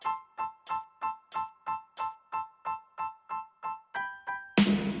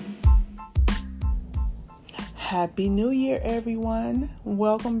Happy New Year, everyone.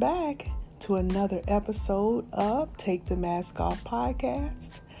 Welcome back to another episode of Take the Mask Off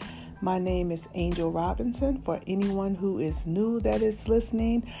podcast. My name is Angel Robinson. For anyone who is new that is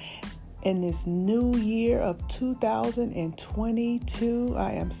listening in this new year of 2022,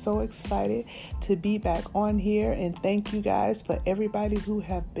 I am so excited to be back on here, and thank you guys for everybody who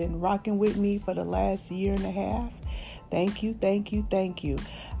have been rocking with me for the last year and a half. Thank you.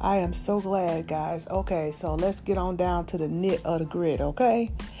 I am so glad, guys. Okay, so let's get on down to the knit of the grid, okay?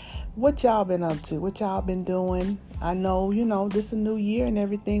 What y'all been up to? What y'all been doing? I know, this is a new year and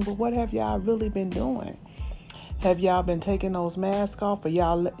everything, but what have y'all really been doing? Have y'all been taking those masks off, or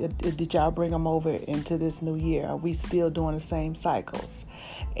did y'all bring them over into this new year? Are we still doing the same cycles?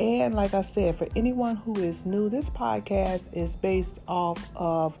 And like I said, for anyone who is new, this podcast is based off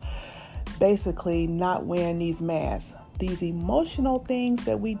of basically not wearing these masks. These emotional things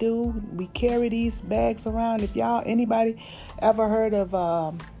that we do, we carry these bags around. If anybody ever heard of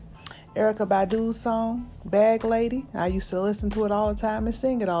Erykah Badu's song, Bag Lady? I used to listen to it all the time and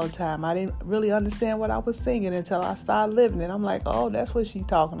sing it all the time. I didn't really understand what I was singing until I started living it. I'm like, oh, that's what she's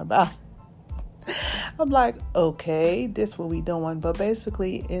talking about. I'm like, okay, this what we doing. But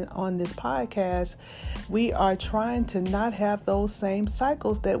basically, on this podcast, we are trying to not have those same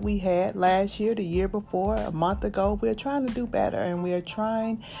cycles that we had last year, the year before, a month ago. We're trying to do better, and we are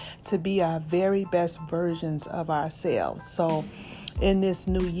trying to be our very best versions of ourselves. So in this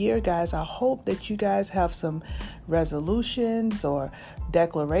new year, guys, I hope that you guys have some resolutions or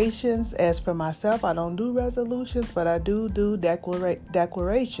declarations. As for myself, I don't do resolutions, but I do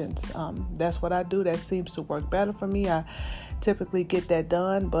declarations. That's what I do. That seems to work better for me. I typically get that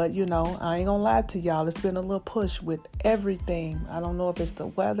done, but I ain't gonna lie to y'all. It's been a little push with everything. I don't know if it's the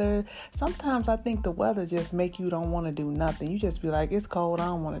weather. Sometimes I think the weather just make you don't want to do nothing. You just be like, it's cold, I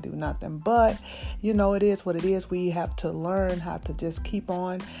don't want to do nothing. But it is what it is. We have to learn how to just keep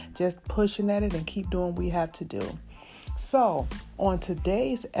on just pushing at it and keep doing what we have to do. So on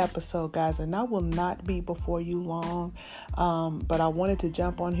today's episode, guys, and I will not be before you long, but I wanted to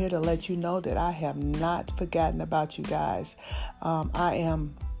jump on here to let you know that I have not forgotten about you guys. I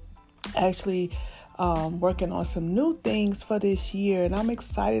am actually working on some new things for this year, and I'm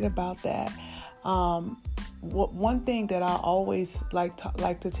excited about that. One thing that I always like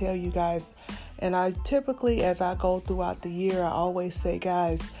to tell you guys, and I typically, as I go throughout the year, I always say,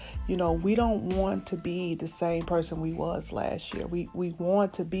 guys, we don't want to be the same person we was last year. We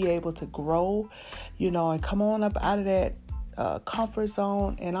want to be able to grow, and come on up out of that comfort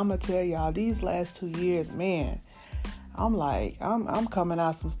zone. And I'm gonna tell y'all, these last 2 years, man, I'm coming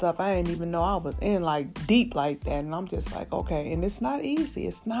out some stuff I didn't even know I was in, like deep like that. And I'm just like, okay. And it's not easy.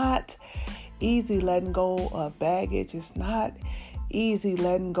 It's not easy letting go of baggage. It's not easy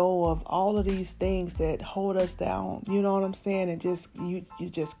letting go of all of these things that hold us down. You know what I'm saying? And just you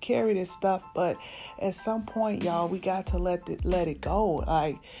just carry this stuff. But at some point, y'all, we got to let it go.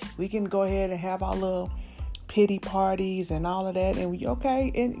 Like, we can go ahead and have our little pity parties and all of that, and you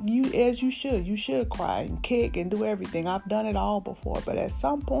should cry and kick and do everything. I've done it all before, but at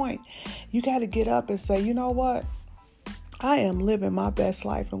some point you got to get up and say, you know what, I am living my best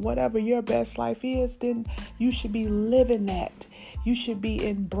life, and whatever your best life is, then you should be living that. You should be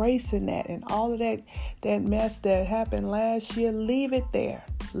embracing that, and all of that mess that happened last year, leave it there.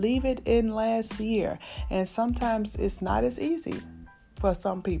 Leave it in last year. And sometimes it's not as easy for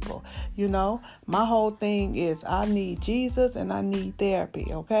some people. My whole thing is I need Jesus and I need therapy,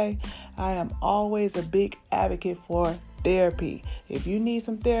 okay? I am always a big advocate for therapy. If you need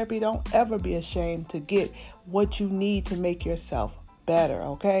some therapy, don't ever be ashamed to get what you need to make yourself better,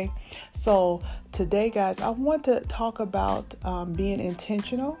 okay? So today, guys, I want to talk about being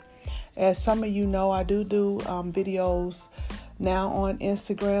intentional. As some of you know, I do videos now on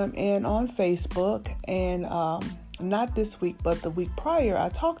Instagram and on Facebook, and not this week, but the week prior, I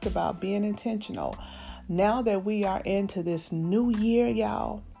talked about being intentional. Now that we are into this new year,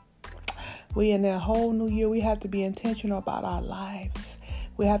 y'all, we in that whole new year, we have to be intentional about our lives.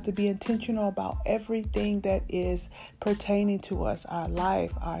 We have to be intentional about everything that is pertaining to us, our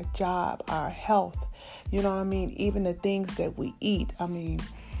life, our job, our health. You know what I mean? Even the things that we eat. I mean,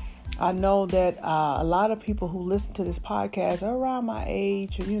 I know that a lot of people who listen to this podcast are around my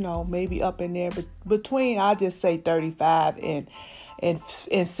age, maybe up in there, but between, I just say 35 and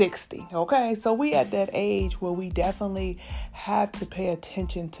 60. Okay. So we at that age where we definitely have to pay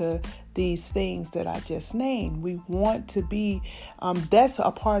attention to these things that I just named. We want to be, that's a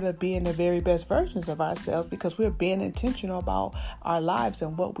part of being the very best versions of ourselves, because we're being intentional about our lives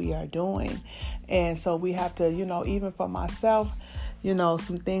and what we are doing. And so we have to, even for myself,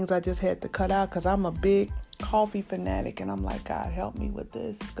 some things I just had to cut out, because I'm a big coffee fanatic, and I'm like, God, help me with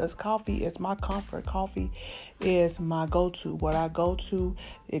this, because coffee is my comfort. Coffee is my go-to. What I go to,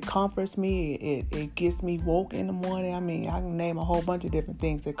 it comforts me. It gets me woke in the morning. I mean, I can name a whole bunch of different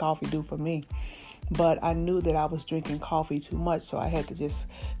things that coffee do for me. But I knew that I was drinking coffee too much, so I had to just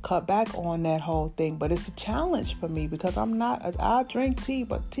cut back on that whole thing. But it's a challenge for me because I drink tea,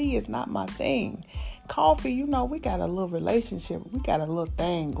 but tea is not my thing. Coffee, we got a little relationship. We got a little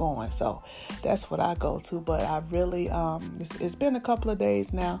thing going. So that's what I go to. But I really, it's been a couple of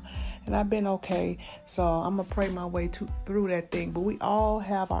days now, and I've been okay. So I'm going to pray my way through that thing. But we all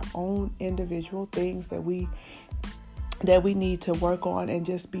have our own individual things that we need to work on and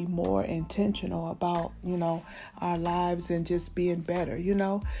just be more intentional about, our lives and just being better.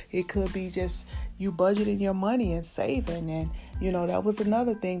 It could be just you budgeting your money and saving. And, that was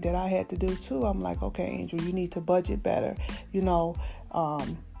another thing that I had to do too. I'm like, okay, Angel, you need to budget better.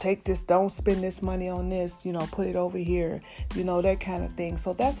 Take this, don't spend this money on this, put it over here, that kind of thing.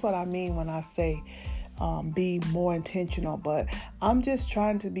 So that's what I mean when I say be more intentional. But I'm just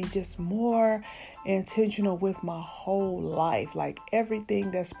trying to be just more intentional with my whole life, like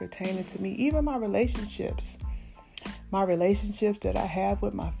everything that's pertaining to me, even my relationships that I have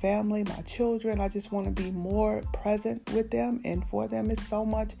with my family, my children. I just want to be more present with them and for them. It's so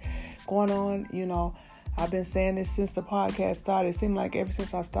much going on. I've been saying this since the podcast started. It seemed like ever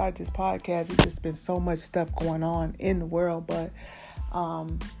since I started this podcast, it's just been so much stuff going on in the world. But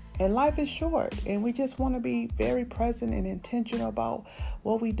and life is short, and we just want to be very present and intentional about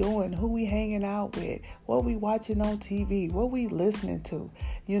what we doing, who we hanging out with, what we watching on TV, what we listening to,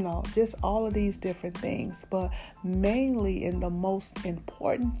 just all of these different things. But mainly, and the most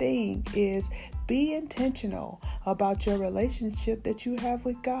important thing is be intentional about your relationship that you have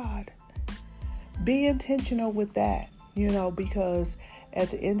with God. Be intentional with that, because at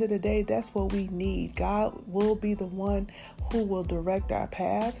the end of the day, that's what we need. God will be the one who will direct our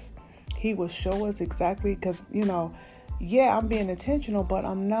paths. He will show us exactly, because, I'm being intentional, but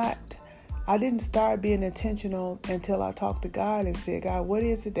I didn't start being intentional until I talked to God and said, God, what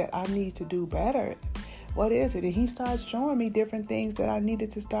is it that I need to do better? What is it? And he started showing me different things that I needed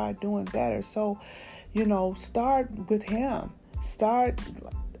to start doing better. So, start with him. Start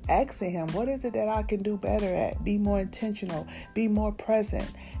asking him, what is it that I can do better at? Be more intentional, be more present,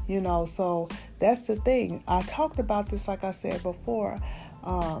 so that's the thing. I talked about this, like I said before,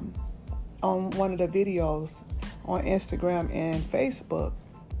 on one of the videos on Instagram and Facebook.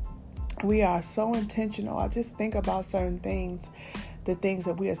 We are so intentional. I just think about certain things, the things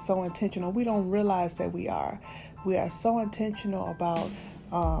that we are so intentional. We don't realize that we are so intentional about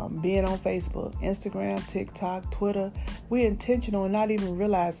being on Facebook, Instagram, TikTok, Twitter. We're intentional and not even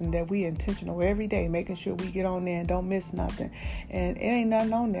realizing that we're intentional every day, making sure we get on there and don't miss nothing. And it ain't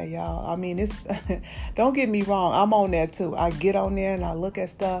nothing on there, y'all. I mean, it's don't get me wrong, I'm on there too. I get on there and I look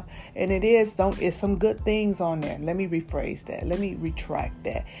at stuff, and it's some good things on there. Let me rephrase that. Let me retract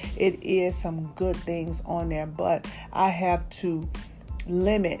that. It is some good things on there, but I have to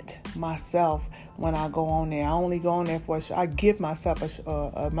limit myself when I go on there. I only go on there I give myself a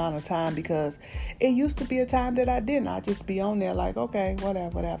amount of time, because it used to be a time that I didn't. I just be on there like, okay,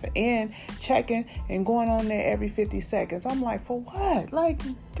 whatever, and checking and going on there every 50 seconds. I'm like, for what? Like,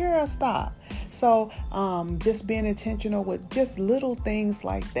 girl, stop. So just being intentional with just little things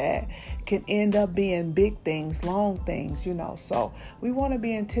like that can end up being big things, long things, So we want to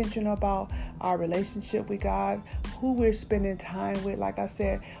be intentional about our relationship with God, who we're spending time with, like I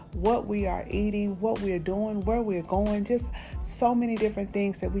said, what we are eating, what we're doing, where we're going, just so many different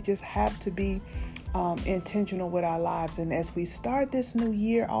things that we just have to be intentional with our lives. And as we start this new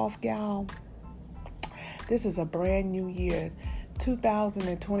year off, y'all, this is a brand new year.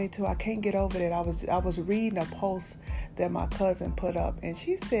 2022. I can't get over that. I was reading a post that my cousin put up, and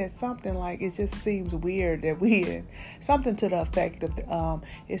she said something like, it just seems weird that something to the effect of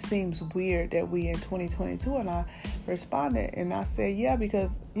it seems weird that we in 2022. And I responded and I said, yeah,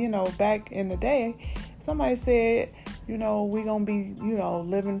 because back in the day somebody said, we gonna be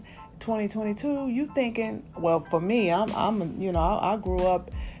living 2022. You thinking, well, for me, I grew up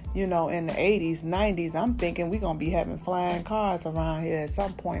in the 80s, 90s. I'm thinking we're going to be having flying cars around here at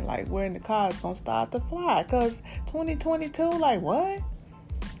some point. Like, when the cars going to start to fly? Because 2022, like, what?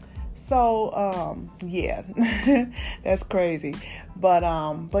 So, yeah, that's crazy. But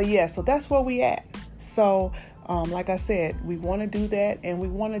yeah, so that's where we at. So, like I said, we want to do that, and we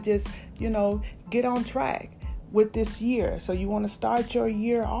want to just, get on track with this year. So you want to start your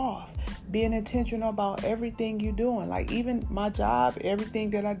year off being intentional about everything you're doing. Like even my job, everything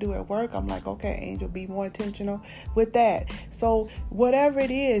that I do at work, I'm like, okay, Angel, be more intentional with that. So whatever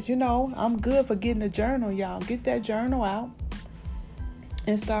it is, I'm good for getting a journal, y'all. Get that journal out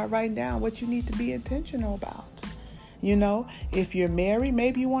and start writing down what you need to be intentional about. If you're married,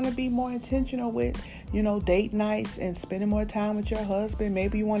 maybe you want to be more intentional with, date nights and spending more time with your husband.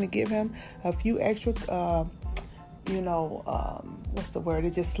 Maybe you want to give him a few extra, what's the word?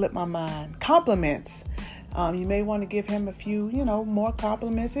 It just slipped my mind. Compliments. You may want to give him a few, more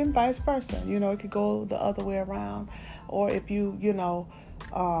compliments and vice versa. It could go the other way around. Or if you,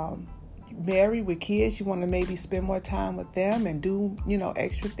 married with kids, you want to maybe spend more time with them and do,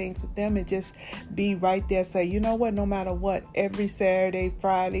 extra things with them and just be right there. Say, you know what, no matter what, every Saturday,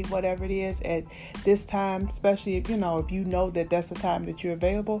 Friday, whatever it is at this time, especially if, if you know that that's the time that you're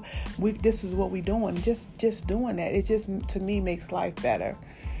available, this is what we're doing. Just doing that. It just, to me, makes life better.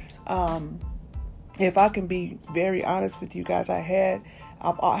 If I can be very honest with you guys, I had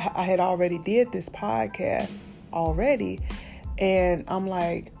already did this podcast already. And I'm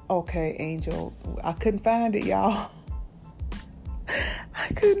like, okay, Angel, I couldn't find it, y'all. I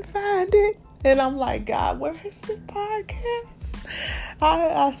couldn't find it. And I'm like, God, where is the podcast?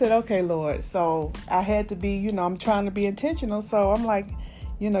 I said, okay, Lord. So I had to be, I'm trying to be intentional. So I'm like,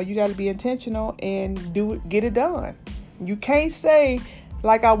 you got to be intentional and get it done. You can't say,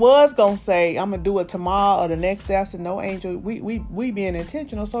 like I was going to say, I'm going to do it tomorrow or the next day. I said, no, Angel, we being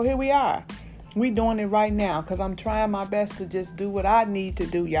intentional. So here we are. We doing it right now because I'm trying my best to just do what I need to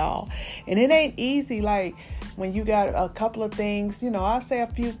do, y'all. And it ain't easy. Like when you got a couple of things, I say a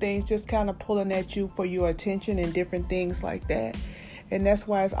few things just kind of pulling at you for your attention and different things like that. And that's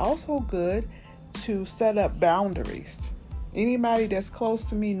why it's also good to set up boundaries. Anybody that's close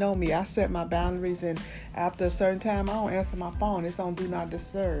to me know me. I set my boundaries, and after a certain time, I don't answer my phone. It's on Do Not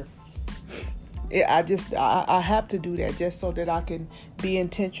Disturb. I have to do that just so that I can be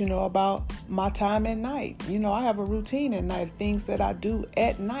intentional about my time at night. I have a routine at night, things that I do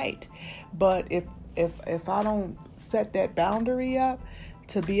at night. But if I don't set that boundary up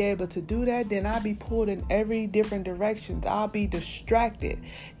to be able to do that, then I'll be pulled in every different directions. I'll be distracted,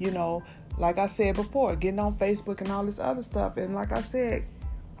 like I said before, getting on Facebook and all this other stuff. And like I said,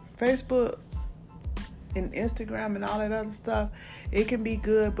 Facebook and Instagram and all that other stuff, it can be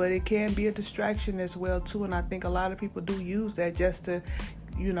good, but it can be a distraction as well too. And I think a lot of people do use that just to,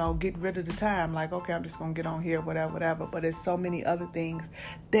 get rid of the time. Like, okay, I'm just gonna get on here, whatever. But there's so many other things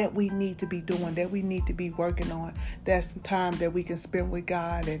that we need to be doing, that we need to be working on. That's some time that we can spend with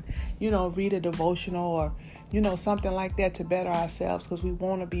God and, read a devotional or, something like that to better ourselves, because we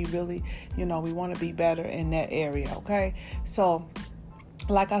want to be really, we want to be better in that area. Okay, so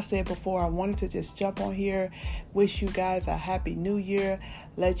like I said before, I wanted to just jump on here, wish you guys a happy new year,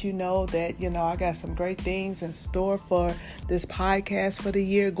 let you know that, I got some great things in store for this podcast for the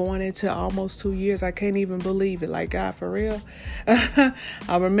year, going into almost 2 years. I can't even believe it. Like, God, for real. I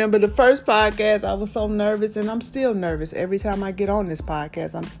remember the first podcast, I was so nervous, and I'm still nervous. Every time I get on this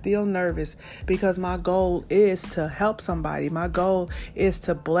podcast, I'm still nervous because my goal is to help somebody. My goal is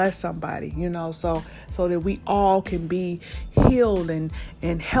to bless somebody, so that we all can be healed and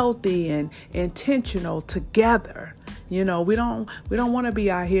healthy and intentional together. We don't want to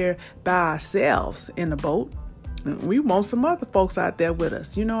be out here by ourselves in the boat. We want some other folks out there with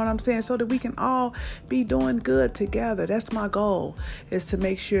us. You know what I'm saying? So that we can all be doing good together. That's my goal, is to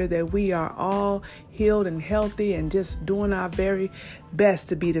make sure that we are all healed and healthy and just doing our very best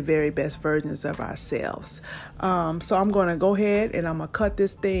to be the very best versions of ourselves. So I'm going to go ahead and I'm going to cut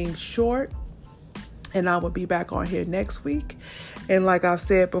this thing short. And I will be back on here next week. And like I've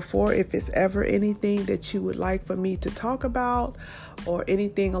said before, if it's ever anything that you would like for me to talk about or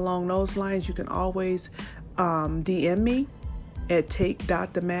anything along those lines, you can always DM me at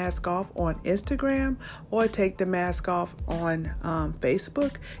take.themaskoff on Instagram or take the mask off on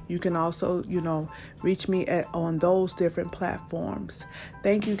Facebook. You can also, reach me on those different platforms.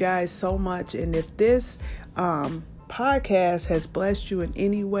 Thank you guys so much. And if this podcast has blessed you in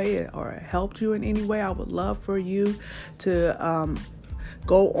any way or helped you in any way, I would love for you to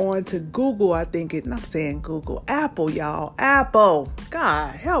go on to Google. I'm saying Google, Apple, y'all. Apple,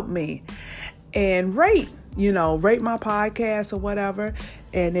 God help me, and rate my podcast or whatever.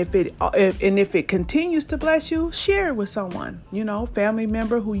 And if it continues to bless you, share it with someone, family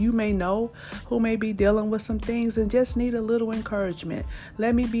member who you may know, who may be dealing with some things and just need a little encouragement.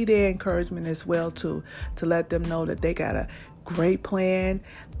 Let me be their encouragement as well too, to let them know that they got a great plan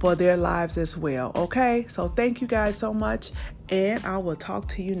for their lives as well. Okay, so thank you guys so much, and I will talk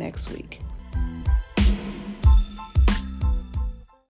to you next week.